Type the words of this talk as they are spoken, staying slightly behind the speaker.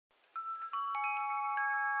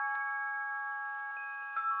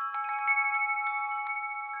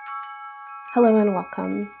Hello and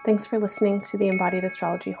welcome. Thanks for listening to the Embodied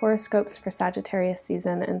Astrology horoscopes for Sagittarius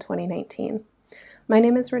season in 2019. My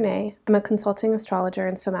name is Renee. I'm a consulting astrologer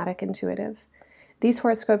and somatic intuitive. These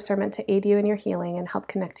horoscopes are meant to aid you in your healing and help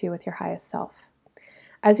connect you with your highest self.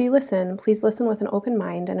 As you listen, please listen with an open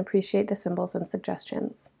mind and appreciate the symbols and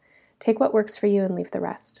suggestions. Take what works for you and leave the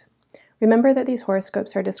rest. Remember that these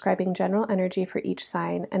horoscopes are describing general energy for each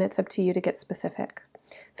sign, and it's up to you to get specific.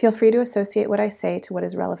 Feel free to associate what I say to what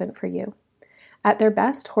is relevant for you. At their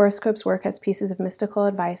best, horoscopes work as pieces of mystical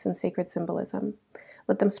advice and sacred symbolism.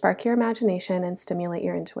 Let them spark your imagination and stimulate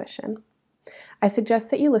your intuition. I suggest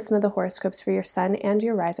that you listen to the horoscopes for your sun and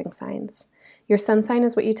your rising signs. Your sun sign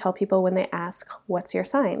is what you tell people when they ask, "What's your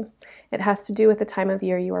sign?" It has to do with the time of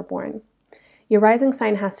year you were born. Your rising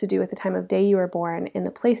sign has to do with the time of day you were born in the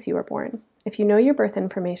place you were born. If you know your birth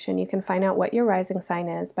information, you can find out what your rising sign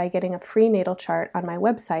is by getting a free natal chart on my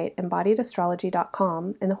website,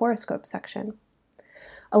 embodiedastrology.com, in the horoscope section.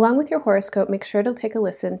 Along with your horoscope, make sure to take a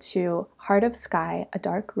listen to Heart of Sky, A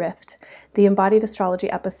Dark Rift, the Embodied Astrology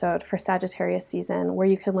episode for Sagittarius season, where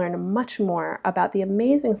you can learn much more about the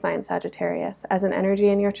amazing sign Sagittarius as an energy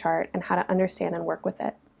in your chart and how to understand and work with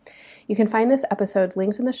it. You can find this episode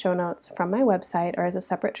linked in the show notes from my website or as a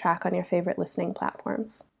separate track on your favorite listening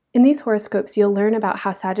platforms. In these horoscopes, you'll learn about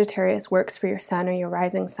how Sagittarius works for your sun or your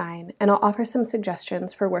rising sign, and I'll offer some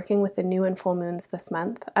suggestions for working with the new and full moons this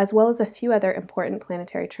month, as well as a few other important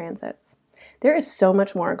planetary transits. There is so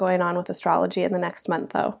much more going on with astrology in the next month,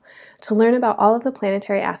 though. To learn about all of the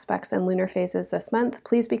planetary aspects and lunar phases this month,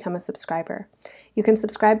 please become a subscriber. You can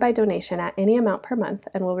subscribe by donation at any amount per month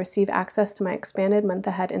and will receive access to my expanded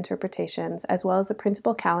month-ahead interpretations, as well as a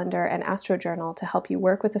printable calendar and astro journal to help you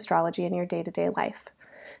work with astrology in your day-to-day life.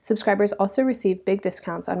 Subscribers also receive big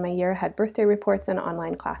discounts on my year-ahead birthday reports and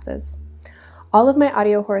online classes. All of my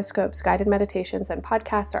audio horoscopes, guided meditations, and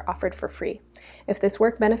podcasts are offered for free. If this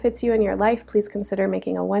work benefits you in your life, please consider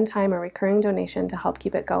making a one-time or recurring donation to help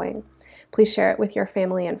keep it going. Please share it with your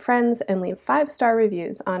family and friends and leave 5-star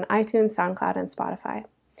reviews on iTunes, SoundCloud, and Spotify.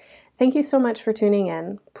 Thank you so much for tuning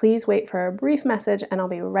in. Please wait for a brief message and I'll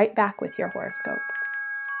be right back with your horoscope.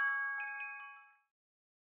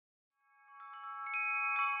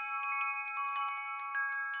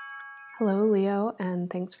 Hello, Leo,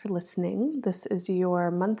 and thanks for listening. This is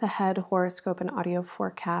your month-ahead horoscope and audio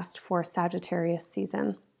forecast for Sagittarius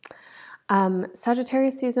season.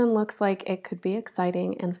 Sagittarius season looks like it could be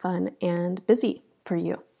exciting and fun and busy for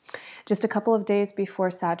you. Just a couple of days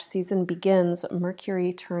before Sag season begins,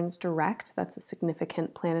 Mercury turns direct. That's a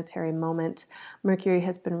significant planetary moment. Mercury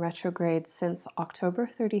has been retrograde since October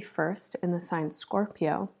 31st in the sign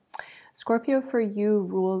Scorpio. Scorpio for you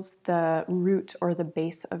rules the root or the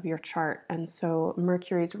base of your chart, and so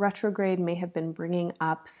Mercury's retrograde may have been bringing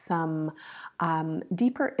up some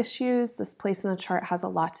deeper issues. This place in the chart has a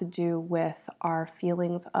lot to do with our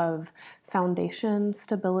feelings of foundation,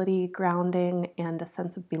 stability, grounding, and a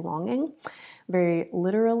sense of belonging. Very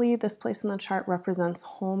literally, this place in the chart represents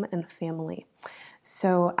home and family.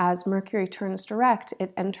 So as Mercury turns direct,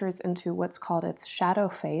 it enters into what's called its shadow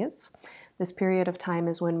phase. This period of time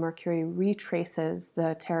is when Mercury retraces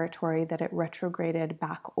the territory that it retrograded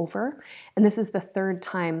back over. And this is the third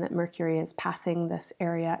time that Mercury is passing this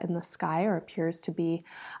area in the sky, or appears to be.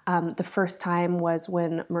 The first time was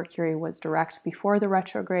when Mercury was direct before the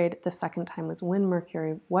retrograde. The second time was when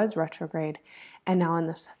Mercury was retrograde. And now in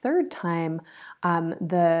this third time,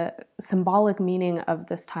 the symbolic meaning of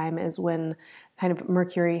this time is when kind of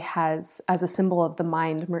Mercury has, as a symbol of the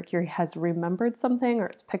mind, Mercury has remembered something or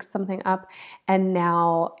it's picked something up, and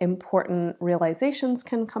now important realizations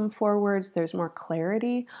can come forwards. There's more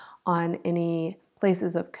clarity on any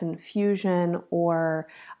places of confusion or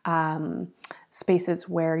spaces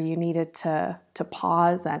where you needed to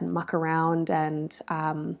pause and muck around and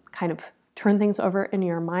kind of turn things over in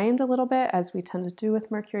your mind a little bit, as we tend to do with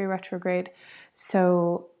Mercury retrograde.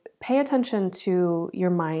 So pay attention to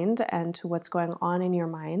your mind and to what's going on in your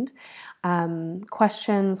mind.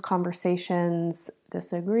 Questions, conversations,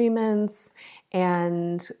 disagreements,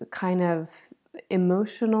 and kind of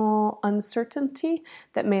emotional uncertainty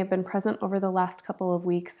that may have been present over the last couple of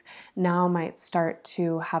weeks now might start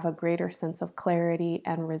to have a greater sense of clarity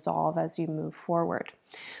and resolve as you move forward.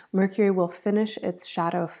 Mercury will finish its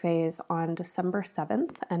shadow phase on December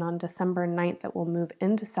 7th, and on December 9th it will move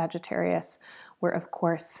into Sagittarius, where of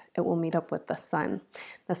course it will meet up with the sun.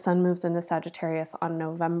 The sun moves into Sagittarius on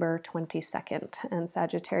November 22nd, and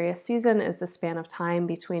Sagittarius season is the span of time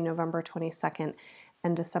between November 22nd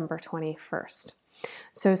and December 21st.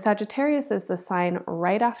 So Sagittarius is the sign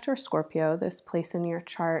right after Scorpio. This place in your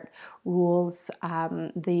chart rules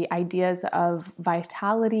the ideas of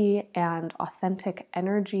vitality and authentic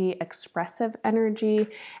energy, expressive energy,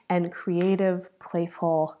 and creative,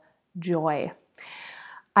 playful joy.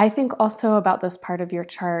 I think also about this part of your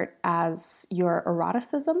chart as your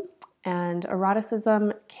eroticism. And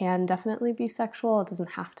eroticism can definitely be sexual. It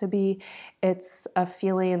doesn't have to be. It's a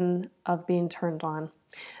feeling of being turned on.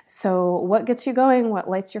 So, what gets you going? What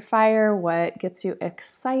lights your fire? What gets you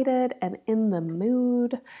excited and in the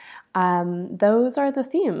mood? Those are the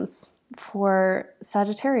themes for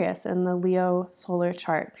Sagittarius in the Leo solar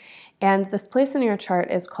chart. And this place in your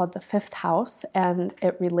chart is called the fifth house, and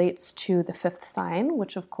it relates to the fifth sign,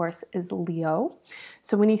 which of course is Leo.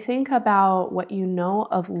 So when you think about what you know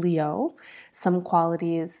of Leo, some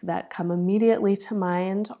qualities that come immediately to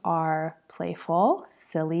mind are playful,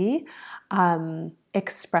 silly,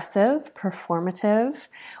 expressive, performative,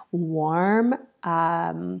 warm,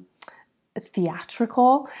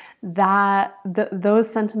 theatrical. Those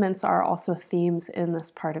sentiments are also themes in this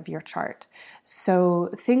part of your chart. So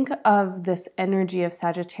think of this energy of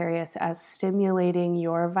Sagittarius as stimulating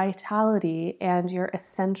your vitality and your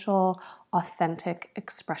essential authentic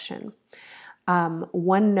expression.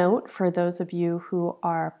 One note for those of you who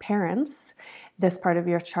are parents, this part of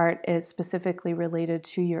your chart is specifically related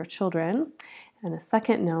to your children. And a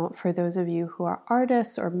second note for those of you who are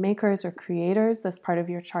artists or makers or creators, this part of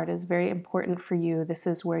your chart is very important for you. This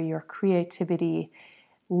is where your creativity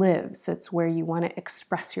lives. It's where you want to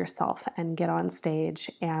express yourself and get on stage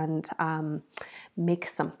and make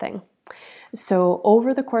something. So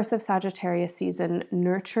over the course of Sagittarius season,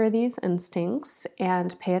 nurture these instincts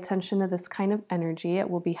and pay attention to this kind of energy. It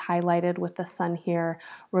will be highlighted with the sun here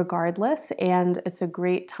regardless, and it's a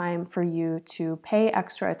great time for you to pay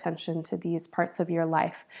extra attention to these parts of your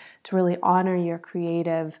life, to really honor your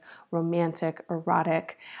creative, romantic,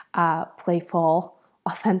 erotic, playful,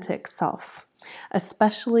 authentic self.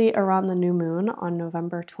 Especially around the new moon on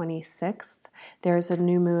November 26th, there's a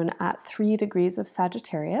new moon at 3 degrees of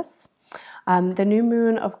Sagittarius. The new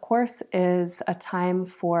moon, of course, is a time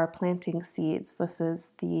for planting seeds. This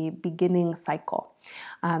is the beginning cycle.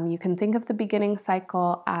 You can think of the beginning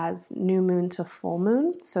cycle as new moon to full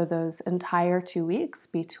moon, so those entire 2 weeks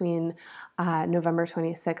between November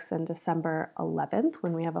 26th and December 11th,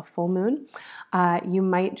 when we have a full moon. You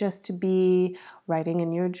might just be writing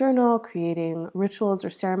in your journal, creating rituals or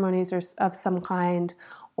ceremonies of some kind,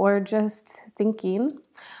 or just thinking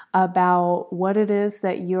about what it is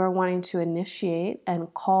that you're wanting to initiate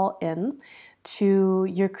and call in to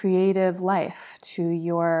your creative life, to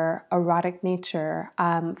your erotic nature,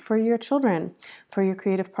 for your children, for your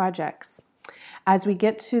creative projects. As we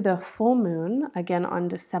get to the full moon, again on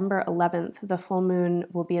December 11th, the full moon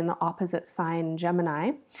will be in the opposite sign,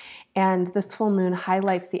 Gemini. And this full moon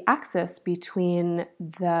highlights the axis between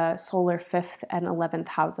the solar 5th and 11th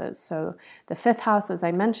houses. So the 5th house, as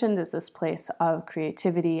I mentioned, is this place of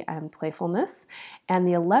creativity and playfulness. And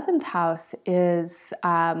the 11th house is,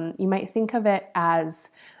 you might think of it as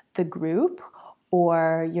the group,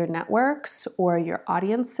 or your networks, or your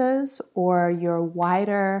audiences, or your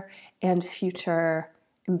wider and future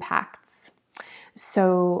impacts.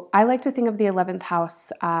 So I like to think of the 11th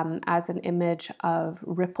house as an image of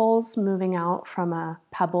ripples moving out from a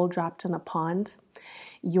pebble dropped in a pond.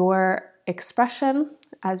 Your expression,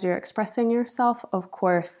 as you're expressing yourself, of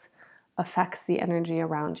course, affects the energy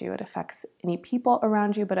around you. It affects any people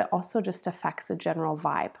around you, but it also just affects a general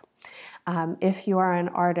vibe. If you are an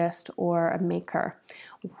artist or a maker,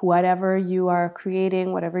 whatever you are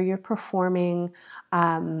creating, whatever you're performing,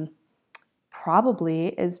 probably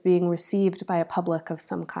is being received by a public of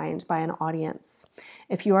some kind, by an audience.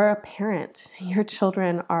 If you are a parent, your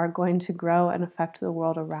children are going to grow and affect the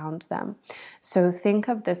world around them. So think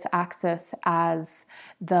of this axis as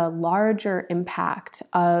the larger impact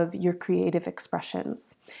of your creative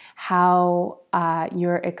expressions. How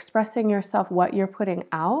you're expressing yourself, what you're putting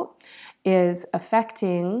out is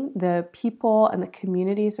affecting the people and the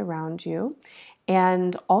communities around you,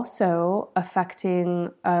 and also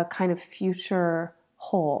affecting a kind of future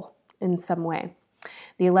whole in some way.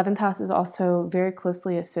 The 11th house is also very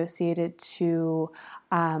closely associated to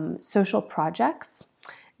social projects,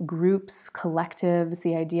 groups, collectives,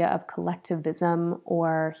 the idea of collectivism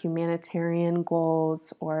or humanitarian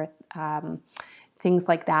goals or things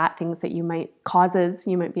like that, causes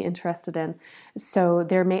you might be interested in. So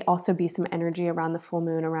there may also be some energy around the full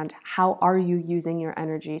moon around how are you using your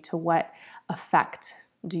energy, to what effect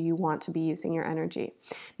do you want to be using your energy?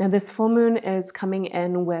 Now, this full moon is coming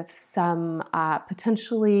in with some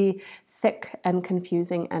potentially thick and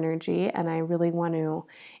confusing energy, and I really want to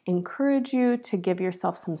encourage you to give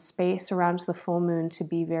yourself some space around the full moon to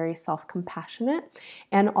be very self-compassionate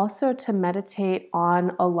and also to meditate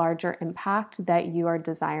on a larger impact that you are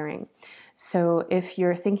desiring. So if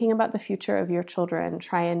you're thinking about the future of your children,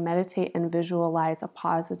 try and meditate and visualize a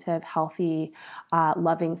positive, healthy,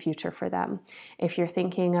 loving future for them. If you're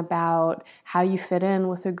thinking about how you fit in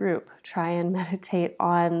with a group, try and meditate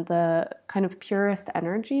on the kind of purest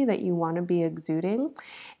energy that you want to be exuding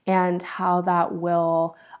and how that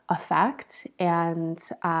will affect and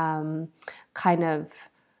kind of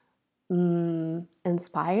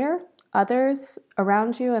inspire others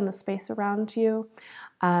around you and the space around you.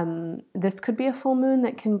 This could be a full moon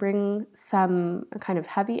that can bring some kind of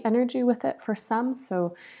heavy energy with it for some.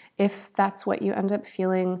 So if that's what you end up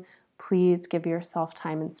feeling, please give yourself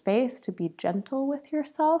time and space to be gentle with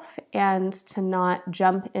yourself and to not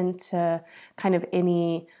jump into kind of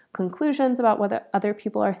any conclusions about what other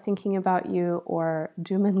people are thinking about you or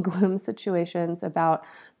doom and gloom situations about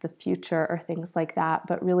the future or things like that,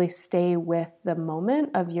 but really stay with the moment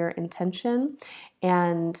of your intention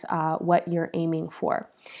and what you're aiming for.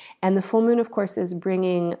 And the full moon, of course, is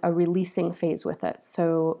bringing a releasing phase with it.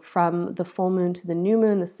 So from the full moon to the new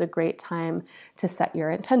moon, this is a great time to set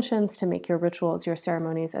your intentions, to make your rituals, your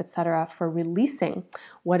ceremonies, etc., for releasing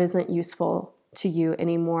what isn't useful to you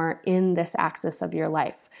anymore in this axis of your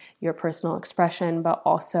life, your personal expression, but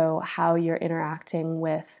also how you're interacting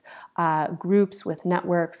with groups, with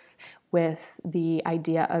networks, with the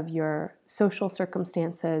idea of your social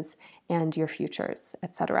circumstances and your futures,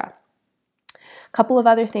 etc. A couple of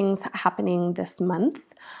other things happening this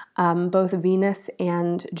month. Both Venus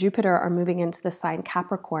and Jupiter are moving into the sign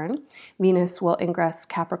Capricorn. Venus will ingress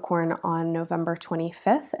Capricorn on November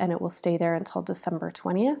 25th, and it will stay there until December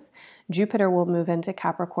 20th. Jupiter will move into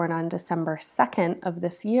Capricorn on December 2nd of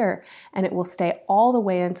this year, and it will stay all the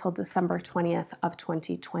way until December 20th of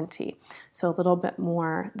 2020. So a little bit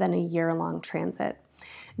more than a year-long transit.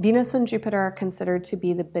 Venus and Jupiter are considered to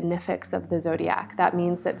be the benefics of the zodiac. That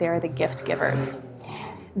means that they are the gift givers.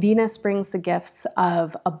 Venus brings the gifts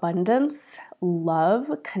of abundance, love,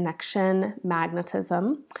 connection,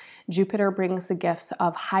 magnetism. Jupiter brings the gifts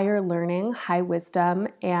of higher learning, high wisdom,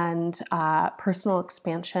 and personal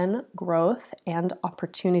expansion, growth, and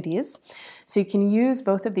opportunities. So you can use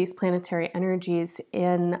both of these planetary energies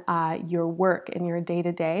in your work, in your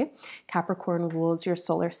day-to-day. Capricorn rules your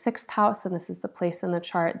solar sixth house, and this is the place in the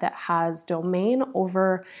chart that has domain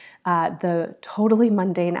over the totally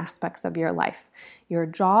mundane aspects of your life. Your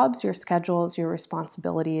jobs, your schedules, your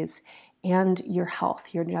responsibilities, and your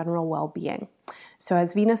health, your general well-being. So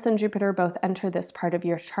as Venus and Jupiter both enter this part of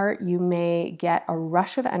your chart, you may get a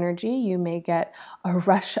rush of energy, you may get a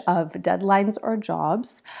rush of deadlines or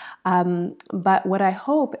jobs, but what I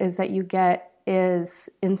hope is that you get is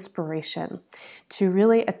inspiration to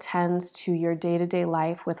really attend to your day-to-day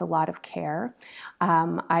life with a lot of care.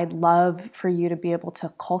 I'd love for you to be able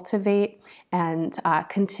to cultivate and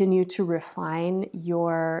continue to refine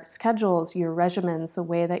your schedules, your regimens, the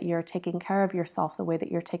way that you're taking care of yourself, the way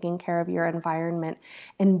that you're taking care of your environment,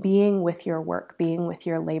 and being with your work, being with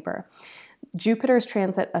your labor. Jupiter's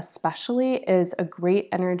transit especially is a great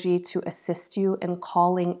energy to assist you in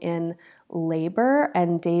calling in labor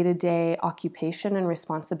and day-to-day occupation and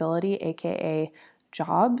responsibility, aka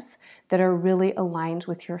jobs, that are really aligned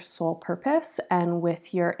with your soul purpose and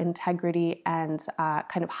with your integrity and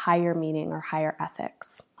kind of higher meaning or higher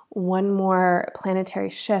ethics. One more planetary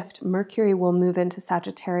shift, Mercury will move into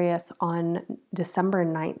Sagittarius on December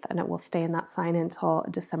 9th, and it will stay in that sign until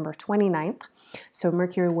December 29th. So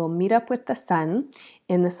Mercury will meet up with the Sun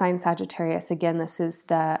in the sign Sagittarius. Again, this is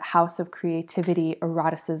the house of creativity,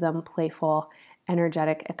 eroticism, playful,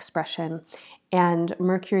 energetic expression. And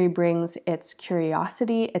Mercury brings its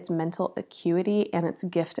curiosity, its mental acuity, and its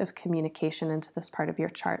gift of communication into this part of your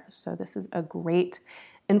chart. So this is a great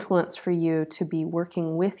influence for you to be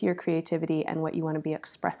working with your creativity and what you want to be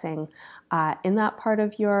expressing in that part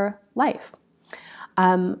of your life.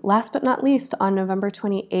 Last but not least, on November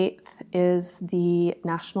 28th is the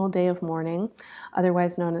National Day of Mourning,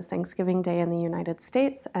 otherwise known as Thanksgiving Day in the United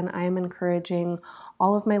States, and I am encouraging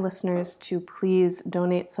all of my listeners to please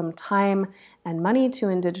donate some time and money to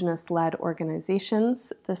Indigenous-led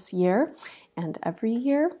organizations this year and every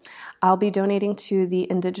year. I'll be donating to the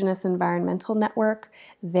Indigenous Environmental Network.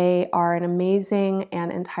 They are an amazing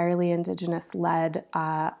and entirely Indigenous-led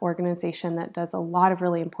organization that does a lot of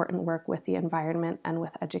really important work with the environment and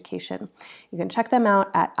with education. You can check them out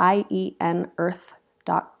at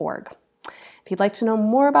ienearth.org. If you'd like to know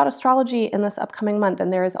more about astrology in this upcoming month,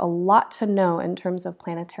 and there is a lot to know in terms of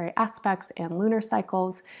planetary aspects and lunar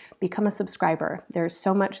cycles, become a subscriber. There's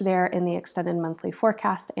so much there in the extended monthly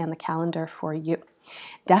forecast and the calendar for you.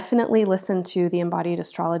 Definitely listen to the Embodied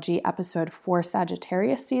Astrology episode for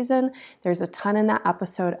Sagittarius season. There's a ton in that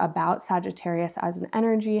episode about Sagittarius as an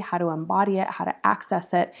energy, how to embody it, how to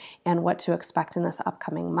access it, and what to expect in this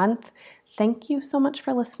upcoming month. Thank you so much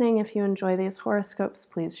for listening. If you enjoy these horoscopes,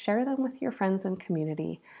 please share them with your friends and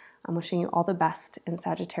community. I'm wishing you all the best in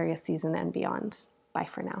Sagittarius season and beyond. Bye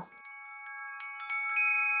for now.